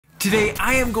Today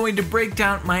I am going to break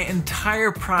down my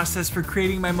entire process for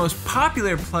creating my most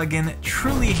popular plugin,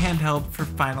 Truly Handheld for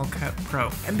Final Cut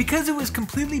Pro. And because it was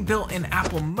completely built in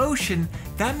Apple Motion,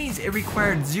 that means it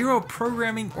required zero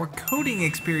programming or coding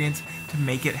experience to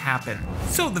make it happen.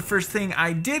 So the first thing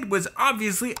I did was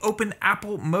obviously open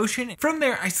Apple Motion. From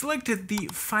there I selected the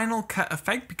Final Cut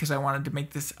effect because I wanted to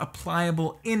make this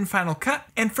applicable in Final Cut.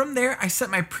 And from there I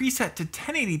set my preset to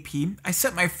 1080p, I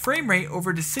set my frame rate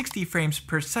over to 60 frames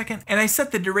per second, and I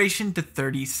set the duration to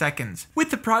 30 seconds. With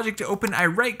the project open, I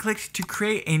right-clicked to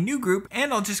create a new group,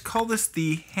 and I'll just call this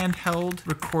the Handheld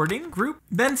Recording group.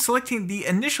 Then selecting the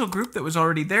initial group that was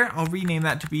already there, I'll rename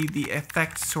that to be the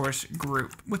Effect Source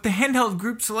group. With the Handheld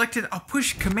group selected, I'll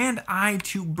push Command I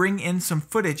to bring in some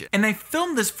footage. And I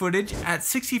filmed this footage at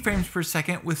 60 frames per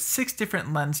second with 6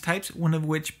 different lens types, one of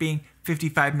which being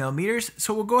 55mm.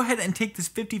 So we'll go ahead and take this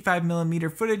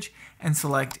 55mm footage and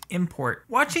select import.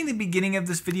 Watching the beginning of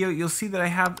this video, you'll see that I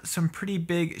have some pretty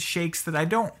big shakes that I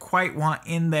don't quite want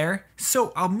in there.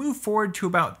 So I'll move forward to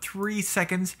about 3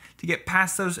 seconds to get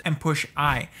past those and push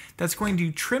I. That's going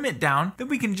to trim it down. Then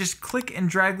we can just click and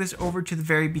drag this over to the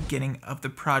very beginning of the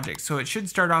project. So it should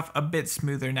start off a bit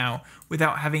smoother now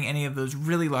without having any of those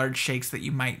really large shakes that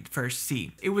you might first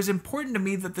see. It was important to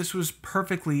me that this was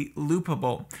perfectly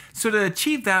loopable. So to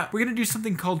achieve that, we're gonna do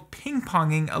something called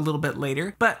ping-ponging a little bit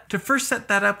later. But to first set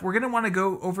that up, we're gonna wanna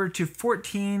go over to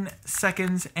 14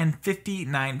 seconds and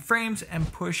 59 frames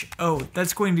and push O.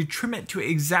 That's going to trim it to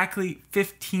exactly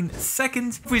 15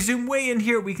 seconds. If we zoom way in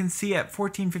here, we can see at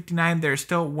 14:59, there's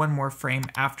still one more frame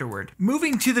afterward.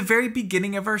 Moving to the very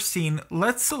beginning of our scene,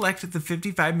 let's select the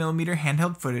 55mm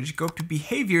handheld footage, go up to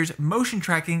Behaviors, Motion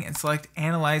Tracking, and select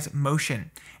Analyze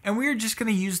Motion. And we're just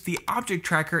gonna use the object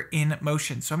tracker in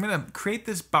motion. So I'm gonna create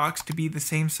this box to be the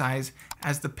same size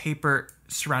as the paper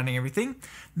surrounding everything.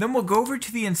 Then we'll go over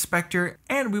to the inspector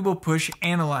and we will push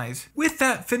analyze. With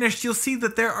that finished, you'll see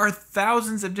that there are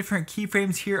thousands of different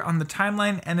keyframes here on the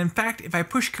timeline. And in fact, if I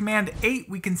push Command 8,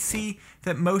 we can see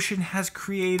that Motion has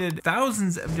created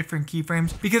thousands of different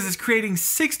keyframes because it's creating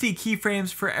 60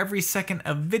 keyframes for every second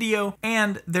of video.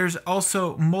 And there's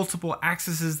also multiple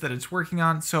axes that it's working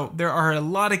on. So there are a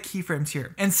lot of keyframes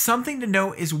here. And something to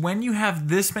note is when you have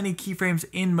this many keyframes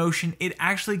in Motion, it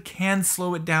actually can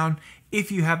slow it down if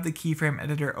you have the keyframe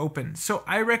editor open. So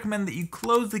I recommend that you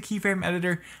close the keyframe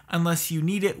editor unless you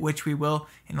need it, which we will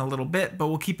in a little bit, but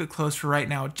we'll keep it closed for right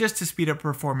now just to speed up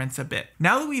performance a bit.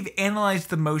 Now that we've analyzed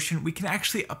the motion, we can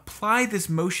actually apply this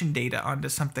motion data onto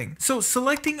something. So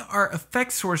selecting our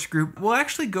effect source group, we'll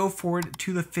actually go forward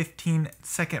to the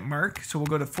 15-second mark. So we'll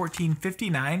go to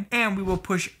 14:59 and we will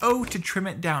push O to trim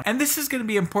it down. And this is gonna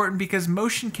be important because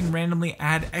Motion can randomly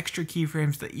add extra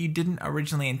keyframes that you didn't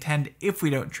originally intend if we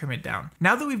don't trim it down.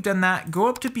 Now that we've done that, go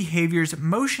up to Behaviors,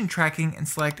 Motion Tracking, and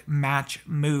select Match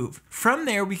Move. From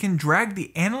there, we can drag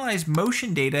the analyzed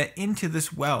motion data into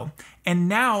this well. And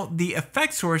now the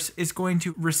effect source is going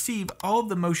to receive all of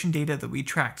the motion data that we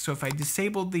tracked. So if I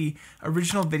disable the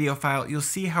original video file, you'll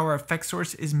see how our effect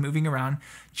source is moving around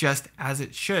just as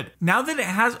it should. Now that it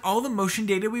has all the motion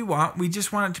data we want, we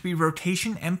just want it to be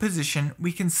rotation and position.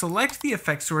 We can select the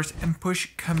effect source and push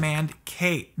Command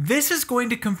K. This is going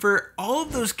to convert all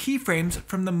of those keyframes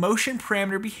from the motion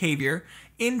parameter behavior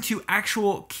into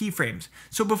actual keyframes.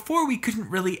 So before we couldn't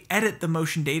really edit the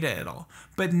motion data at all,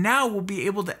 but now we'll be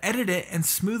able to edit it and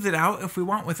smooth it out if we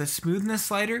want with a smoothness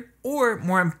slider, or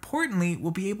more importantly, we'll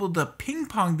be able to ping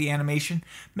pong the animation,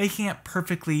 making it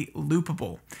perfectly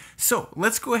loopable. So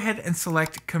let's go ahead and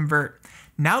select Convert.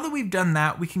 Now that we've done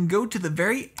that, we can go to the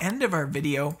very end of our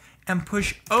video and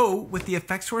push O with the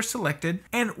effect source selected,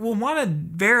 and we'll want to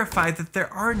verify that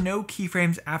there are no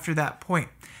keyframes after that point.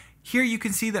 Here you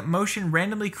can see that Motion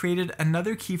randomly created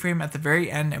another keyframe at the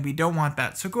very end, and we don't want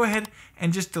that. So go ahead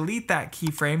and just delete that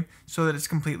keyframe so that it's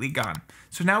completely gone.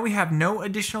 So now we have no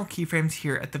additional keyframes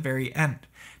here at the very end.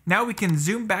 Now we can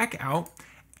zoom back out,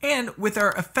 and with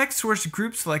our effect source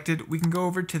group selected, we can go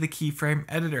over to the keyframe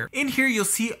editor. In here, you'll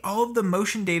see all of the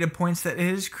motion data points that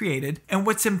it has created. And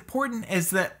what's important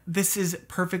is that this is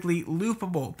perfectly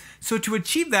loopable. So to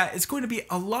achieve that, it's going to be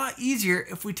a lot easier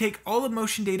if we take all the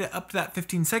motion data up to that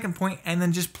 15-second point and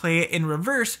then just play it in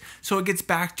reverse so it gets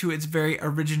back to its very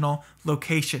original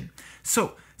location.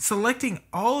 So selecting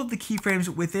all of the keyframes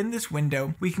within this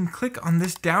window, we can click on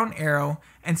this down arrow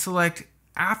and select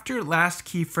After Last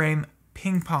Keyframe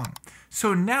Ping Pong.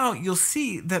 So now you'll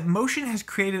see that Motion has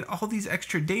created all these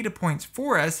extra data points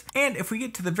for us. And if we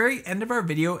get to the very end of our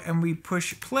video and we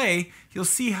push play, you'll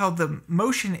see how the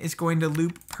motion is going to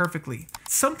loop perfectly.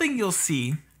 Something you'll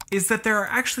see is that there are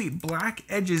actually black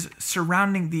edges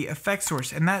surrounding the effect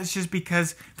source, and that is just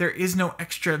because there is no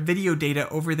extra video data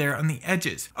over there on the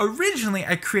edges. Originally,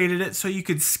 I created it so you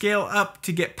could scale up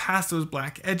to get past those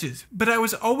black edges, but I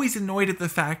was always annoyed at the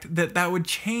fact that that would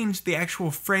change the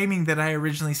actual framing that I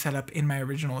originally set up in my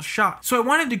original shot. So I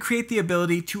wanted to create the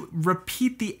ability to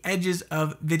repeat the edges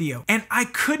of video, and I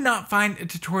could not find a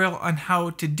tutorial on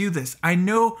how to do this. I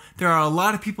know there are a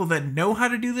lot of people that know how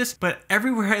to do this, but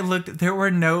everywhere I looked, there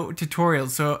were no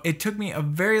tutorials. So it took me a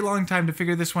very long time to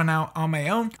figure this one out on my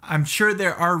own. I'm sure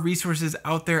there are resources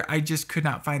out there, I just could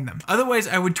not find them. Otherwise,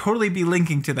 I would totally be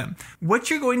linking to them. What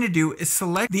you're going to do is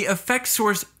select the effect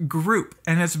source group,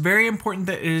 and it's very important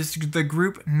that it is the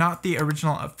group, not the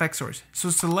original effect source. So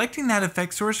selecting that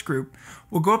effect source group,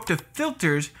 we'll go up to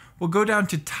filters, we'll go down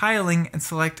to tiling and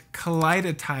select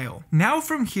Kaleidotile. Now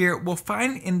from here, we'll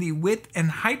find in the width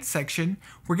and height section,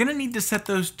 we're gonna need to set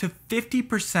those to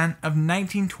 50% of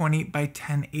 1920 by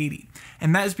 1080.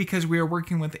 And that is because we are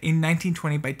working with a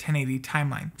 1920 by 1080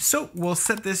 timeline. So we'll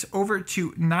set this over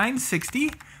to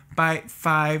 960 by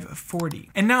 540.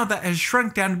 And now that has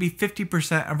shrunk down to be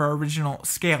 50% of our original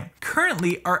scale.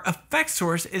 Currently, our effect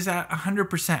source is at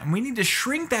 100%, and we need to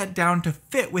shrink that down to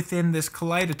fit within this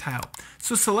Kaleidotile.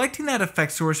 So selecting that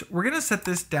effect source, we're gonna set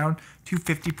this down to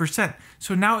 50%.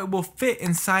 So now it will fit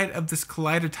inside of this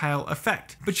Kaleidotile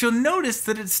effect. But you'll notice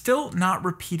that it's still not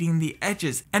repeating the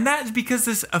edges. And that is because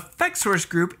this effect source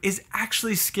group is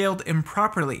actually scaled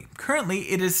improperly.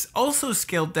 Currently, it is also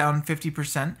scaled down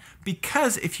 50%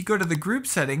 because if you go to the group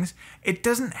settings, it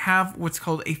doesn't have what's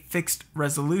called a fixed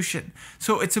resolution.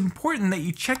 So it's important that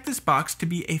you check this box to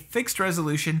be a fixed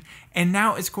resolution, and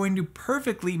now it's going to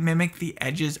perfectly mimic the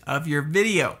edges of your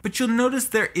video. But you'll notice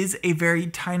there is a very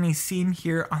tiny seam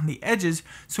here on the edges.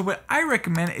 So what I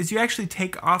recommend is you actually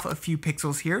take off a few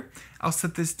pixels here. I'll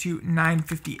set this to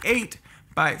 958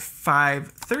 by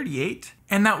 538.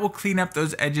 And that will clean up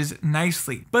those edges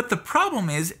nicely. But the problem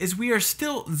is we are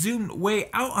still zoomed way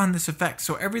out on this effect.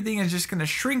 So everything is just gonna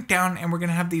shrink down and we're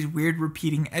gonna have these weird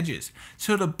repeating edges.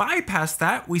 So to bypass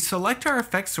that, we select our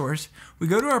effect source, we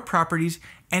go to our properties,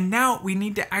 and now we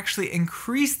need to actually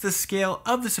increase the scale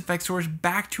of this effect source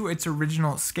back to its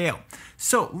original scale.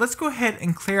 So let's go ahead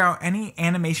and clear out any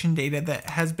animation data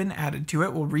that has been added to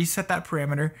it. We'll reset that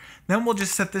parameter. Then we'll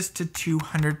just set this to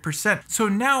 200%. So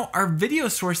now our video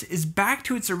source is back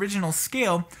to its original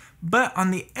scale, but on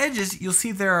the edges, you'll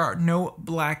see there are no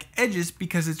black edges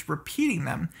because it's repeating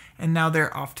them, and now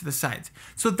they're off to the sides.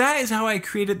 So that is how I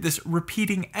created this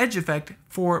repeating edge effect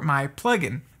for my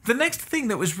plugin. The next thing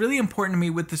that was really important to me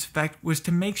with this effect was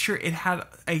to make sure it had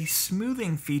a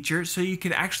smoothing feature so you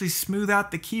could actually smooth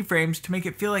out the keyframes to make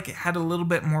it feel like it had a little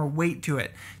bit more weight to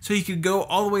it. So you could go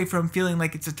all the way from feeling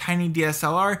like it's a tiny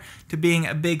DSLR to being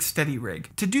a big steady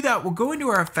rig. To do that, we'll go into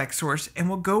our effect source and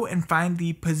we'll go and find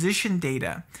the position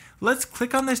data. Let's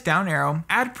click on this down arrow,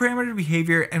 add parameter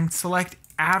behavior, and select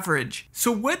average.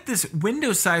 So what this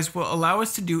window size will allow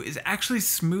us to do is actually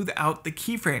smooth out the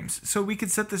keyframes. So we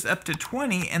could set this up to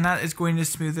 20 and that is going to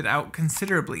smooth it out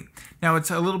considerably. Now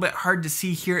it's a little bit hard to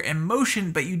see here in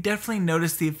motion, but you definitely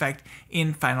notice the effect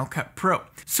in Final Cut Pro.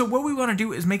 So what we want to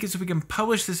do is make it so we can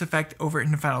publish this effect over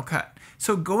into Final Cut.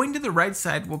 So going to the right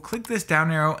side, we'll click this down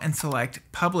arrow and select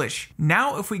publish.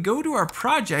 Now if we go to our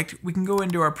project, we can go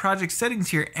into our project settings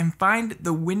here and find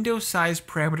the window size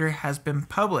parameter has been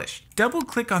published. Double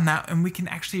click on that and we can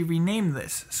actually rename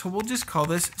this. So we'll just call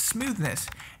this smoothness.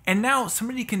 And now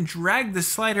somebody can drag the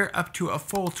slider up to a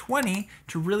full 20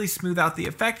 to really smooth out the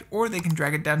effect, or they can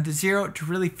drag it down to 0 to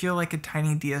really feel like a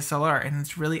tiny DSLR, and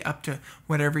it's really up to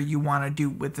whatever you want to do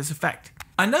with this effect.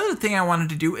 Another thing I wanted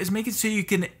to do is make it so you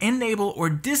can enable or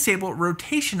disable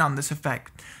rotation on this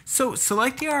effect. So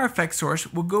selecting our effect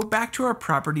source, we'll go back to our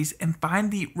properties and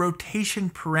find the rotation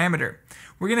parameter.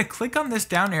 We're going to click on this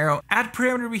down arrow, add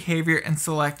parameter behavior, and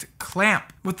select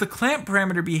clamp. What the clamp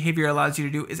parameter behavior allows you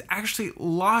to do is actually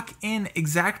lock in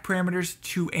exact parameters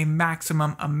to a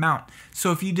maximum amount.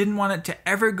 So if you didn't want it to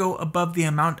ever go above the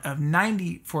amount of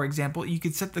 90, for example, you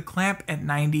could set the clamp at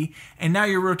 90, and now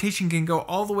your rotation can go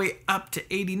all the way up to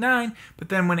 89, but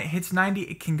then when it hits 90,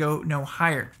 it can go no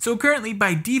higher. So currently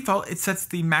by default, it sets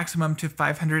the maximum to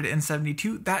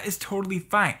 572. That is totally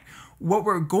fine. What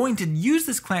we're going to use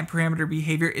this clamp parameter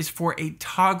behavior is for a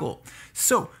toggle.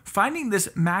 So finding this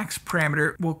max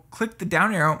parameter, we'll click the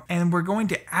down arrow and we're going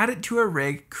to add it to a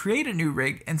rig, create a new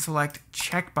rig, and select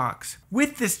checkbox.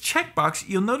 With this checkbox,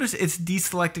 you'll notice it's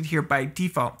deselected here by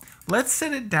default. Let's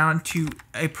set it down to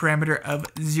a parameter of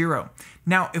 0.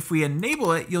 Now, if we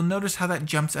enable it, you'll notice how that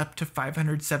jumps up to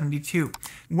 572.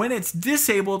 When it's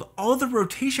disabled, all the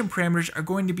rotation parameters are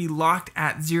going to be locked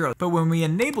at 0. But when we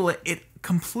enable it, it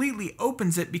completely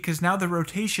opens it because now the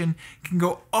rotation can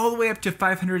go all the way up to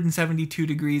 572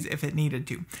 degrees if it needed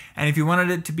to. And if you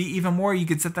wanted it to be even more, you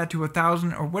could set that to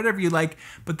 1000 or whatever you like,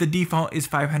 but the default is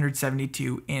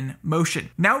 572 in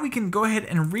motion. Now we can go ahead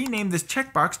and rename this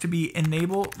checkbox to be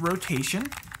Enable Rotation.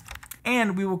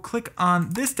 And we will click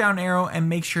on this down arrow and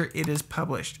make sure it is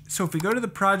published. So if we go to the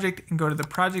project and go to the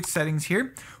project settings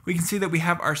here, we can see that we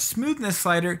have our smoothness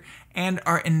slider and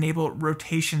our enable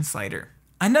rotation slider.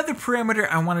 Another parameter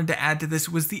I wanted to add to this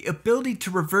was the ability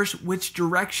to reverse which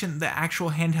direction the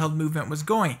actual handheld movement was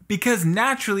going. Because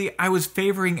naturally I was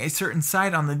favoring a certain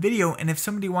side on the video, and if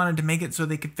somebody wanted to make it so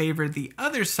they could favor the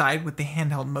other side with the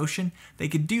handheld motion, they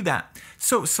could do that.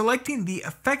 So selecting the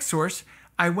effect source,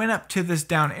 I went up to this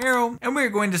down arrow and we're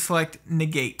going to select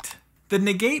negate. The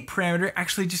negate parameter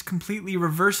actually just completely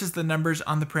reverses the numbers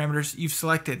on the parameters you've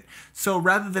selected. So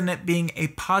rather than it being a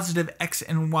positive X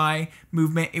and Y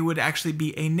movement, it would actually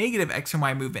be a negative X and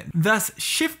Y movement, thus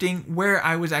shifting where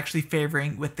I was actually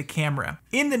favoring with the camera.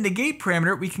 In the negate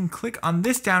parameter, we can click on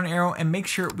this down arrow and make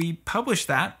sure we publish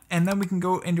that. And then we can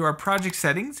go into our project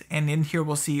settings, and in here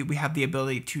we'll see we have the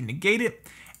ability to negate it.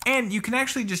 And you can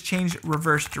actually just change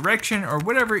reverse direction or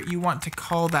whatever you want to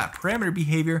call that parameter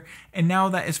behavior, and now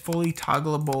that is fully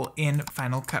toggleable in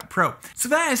Final Cut Pro. So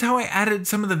that is how I added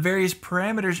some of the various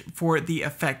parameters for the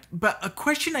effect. But a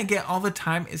question I get all the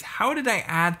time is, how did I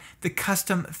add the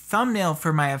custom thumbnail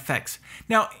for my effects?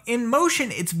 Now in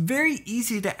Motion, it's very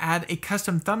easy to add a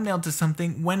custom thumbnail to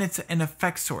something when it's an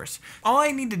effect source. All I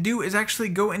need to do is actually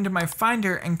go into my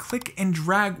Finder and click and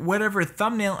drag whatever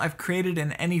thumbnail I've created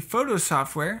in any photo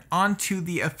software onto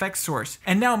the effect source.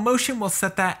 And now Motion will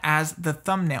set that as the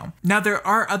thumbnail. Now there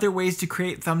are other ways to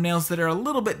create thumbnails that are a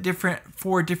little bit different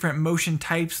for different motion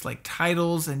types like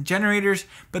titles and generators,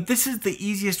 but this is the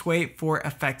easiest way for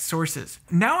effect sources.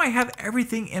 Now I have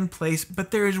everything in place,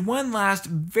 but there is one last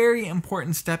very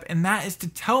important step, and that is to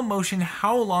tell Motion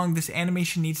how long this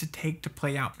animation needs to take to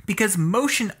play out. Because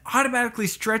Motion automatically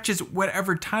stretches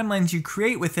whatever timelines you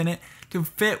create within it to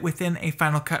fit within a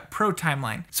Final Cut Pro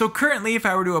timeline. So currently, if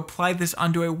I were to apply this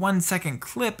onto a 1 second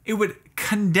clip, it would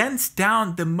condense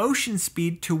down the motion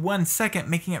speed to 1 second,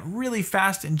 making it really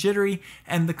fast and jittery,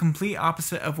 and the complete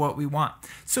opposite of what we want.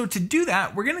 So to do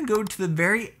that, we're gonna go to the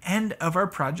very end of our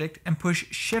project and push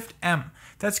Shift M.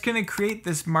 That's gonna create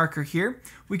this marker here.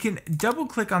 We can double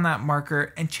click on that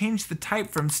marker and change the type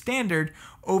from standard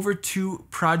over to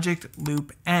project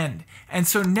loop end. And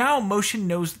so now Motion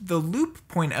knows the loop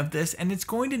point of this, and it's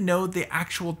going to know the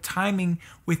actual timing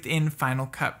within Final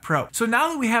Cut Pro. So now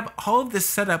that we have all of this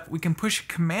set up, we can push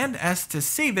Command S to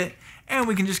save it, and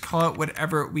we can just call it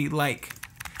whatever we like.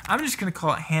 I'm just gonna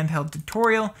call it handheld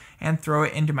tutorial and throw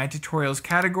it into my tutorials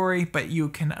category, but you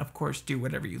can of course do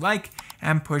whatever you like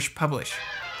and push publish.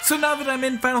 So now that I'm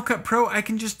in Final Cut Pro, I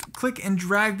can just click and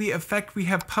drag the effect we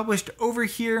have published over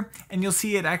here, and you'll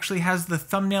see it actually has the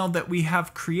thumbnail that we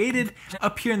have created.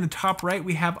 Up here in the top right,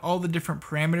 we have all the different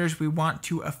parameters we want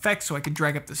to affect, so I can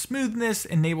drag up the smoothness,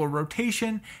 enable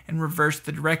rotation, and reverse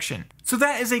the direction. So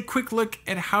that is a quick look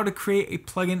at how to create a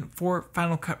plugin for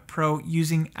Final Cut Pro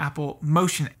using Apple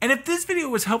Motion. And if this video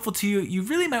was helpful to you, you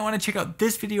really might want to check out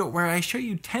this video where I show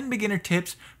you 10 beginner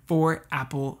tips for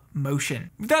Apple Motion.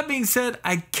 With that being said,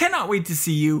 I cannot wait to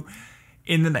see you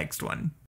in the next one.